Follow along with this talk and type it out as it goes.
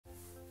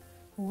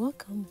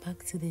Welcome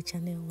back to the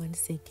channel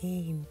once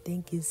again.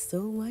 Thank you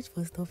so much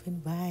for stopping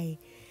by.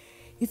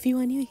 If you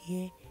are new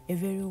here, a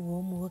very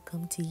warm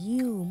welcome to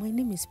you. My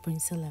name is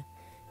Princella.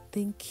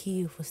 Thank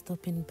you for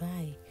stopping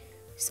by.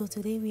 So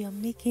today we are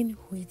making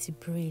wheat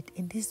bread,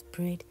 and this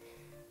bread,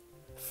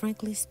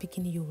 frankly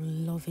speaking, you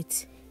will love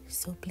it.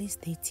 So please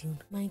stay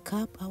tuned. My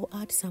cup, I'll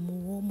add some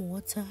warm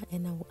water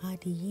and I'll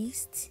add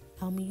yeast.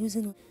 I'm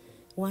using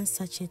 1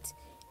 sachet,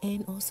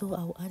 and also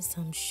I'll add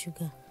some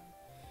sugar.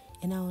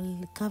 And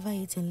I'll cover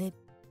it and let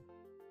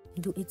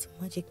it do its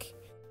magic.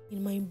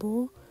 In my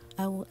bowl,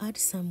 I will add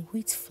some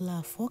wheat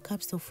flour, 4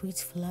 cups of wheat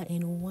flour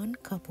and 1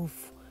 cup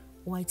of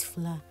white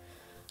flour.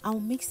 I'll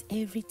mix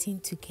everything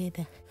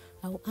together.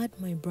 I'll add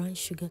my brown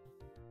sugar.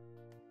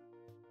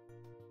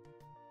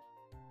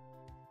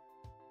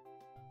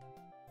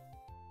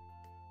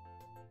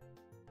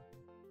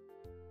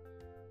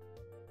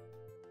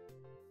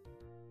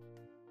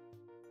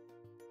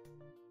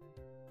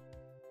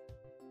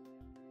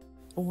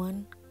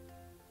 One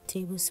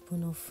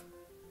tablespoon of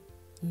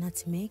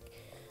nutmeg.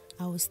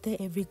 I will stir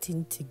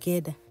everything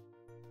together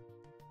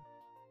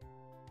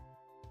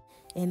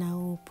and I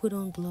will put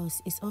on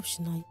gloves. It's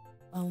optional.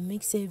 I'll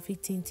mix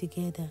everything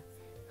together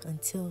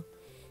until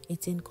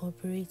it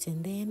incorporates,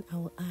 and then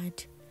I'll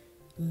add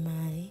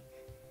my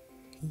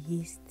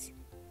yeast.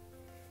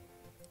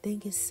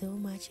 Thank you so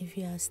much. If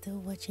you are still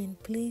watching,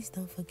 please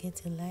don't forget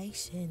to like,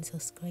 share and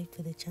subscribe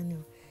to the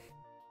channel.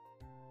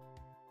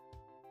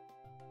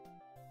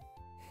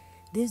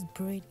 This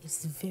bread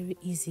is very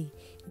easy.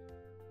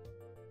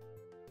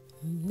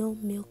 No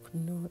milk,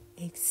 no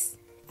eggs.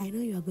 I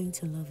know you are going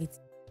to love it.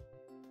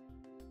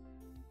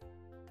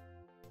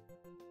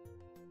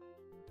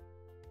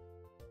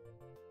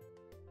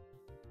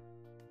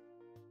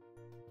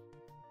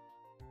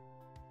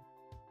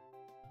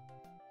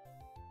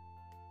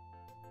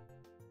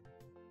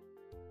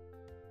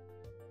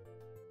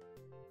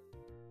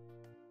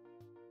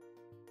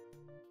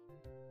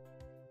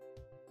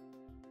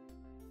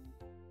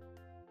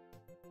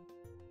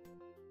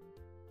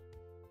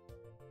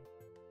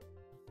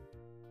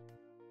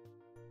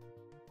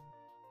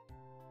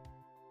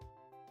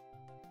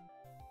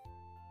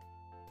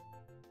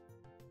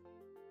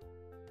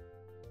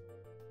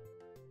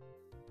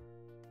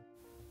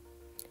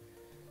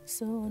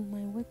 So on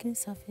my working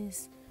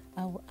surface,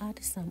 I will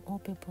add some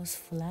all-purpose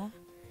flour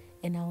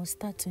and I will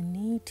start to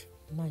knead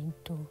my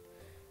dough.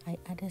 I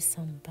added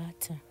some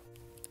butter.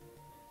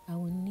 I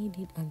will knead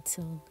it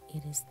until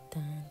it is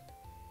done.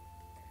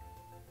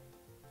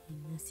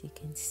 And as you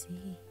can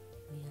see,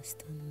 we are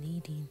still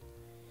kneading.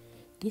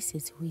 This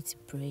is wheat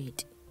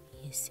bread.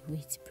 Yes,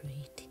 wheat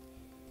bread.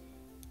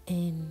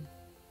 And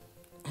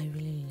I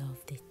really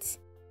loved it.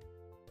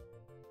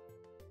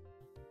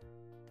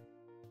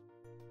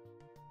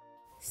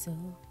 So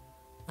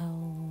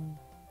I'll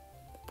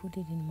put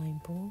it in my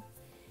bowl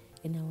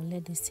and I will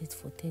let it sit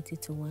for 30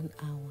 to 1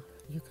 hour.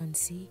 You can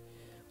see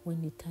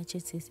when you touch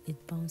it,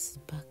 it bounces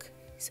back,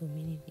 so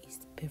meaning it's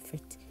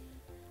perfect.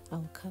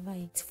 I'll cover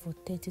it for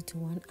 30 to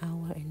 1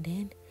 hour and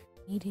then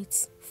knead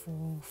it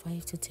for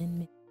 5 to 10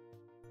 minutes.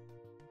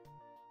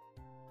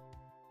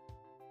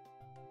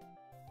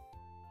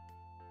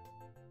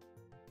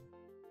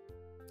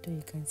 So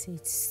you can see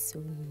it's so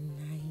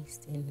nice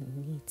and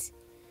neat.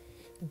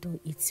 Though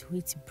it's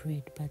wheat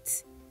bread,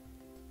 but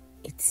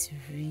it's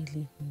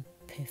really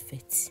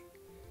perfect.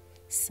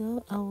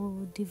 So I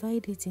will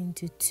divide it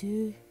into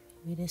 2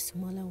 with a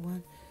smaller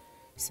one,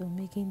 so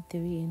making 3,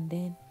 and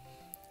then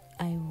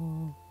I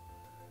will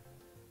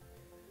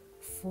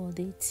fold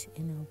it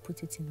and I'll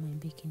put it in my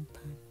baking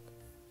pan.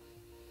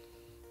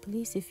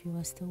 Please, if you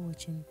are still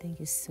watching, thank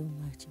you so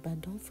much,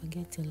 but don't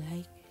forget to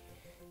like,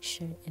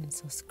 share and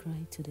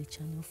subscribe to the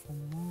channel for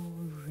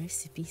more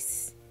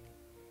recipes.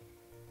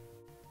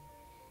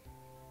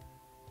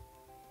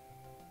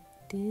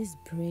 This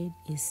bread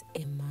is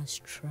a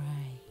must try.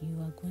 You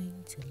are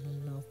going to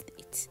love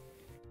it.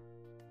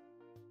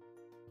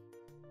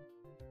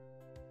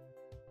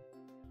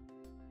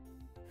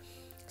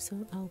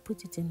 So I'll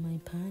put it in my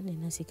pan,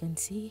 and as you can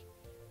see,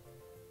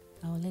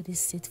 I'll let it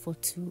sit for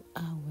 2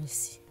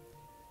 hours.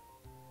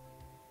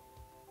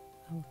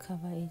 I'll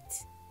cover it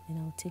and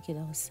I'll take it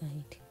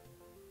outside.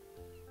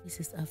 This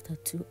is after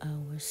 2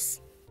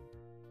 hours.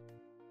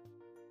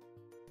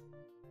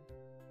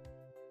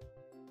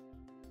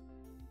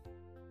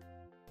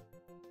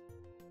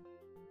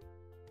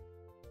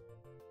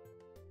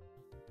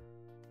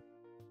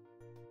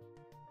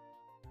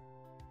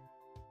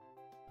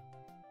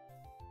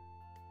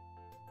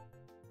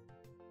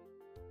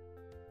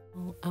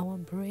 Our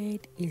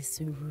bread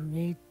is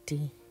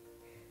ready.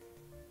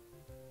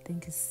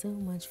 Thank you so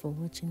much for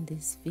watching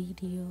this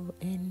video,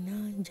 and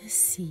now just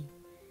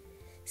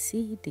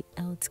see the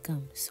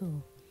outcome.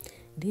 So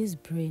this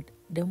bread,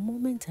 the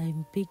moment I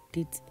baked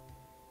it,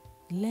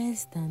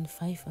 less than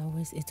 5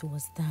 hours it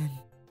was done.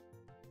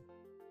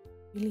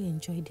 Really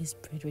enjoy this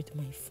bread with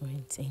my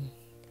friends, and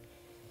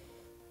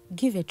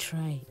give a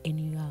try and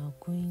you are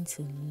going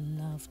to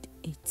love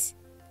it.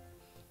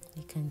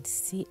 You can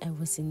see I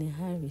was in a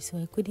hurry, so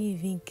I couldn't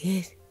even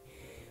get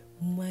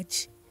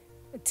match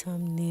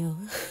thumbnail.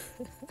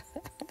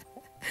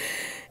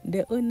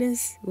 The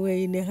owners were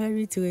in a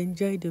hurry to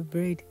enjoy the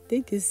bread.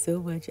 Thank you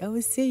so much. I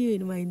will see you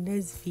in my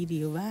next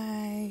video.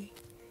 Bye.